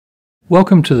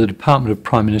Welcome to the Department of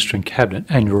Prime Minister and Cabinet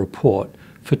Annual Report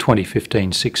for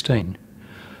 2015-16.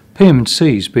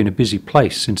 PM&C has been a busy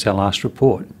place since our last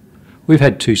report. We've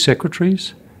had 2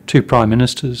 secretaries, 2 Prime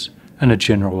Ministers and a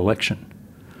general election.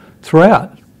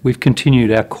 Throughout, we've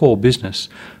continued our core business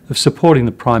of supporting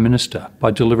the Prime Minister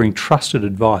by delivering trusted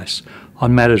advice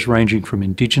on matters ranging from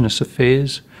Indigenous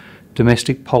affairs,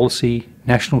 domestic policy,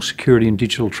 national security and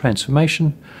digital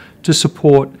transformation, to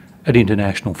support at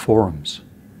international forums.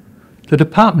 The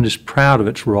Department is proud of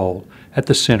its role at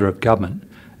the centre of government,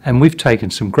 and we've taken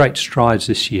some great strides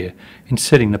this year in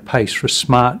setting the pace for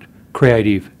smart,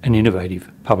 creative and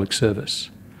innovative public service.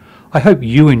 I hope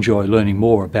you enjoy learning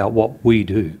more about what we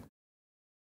do.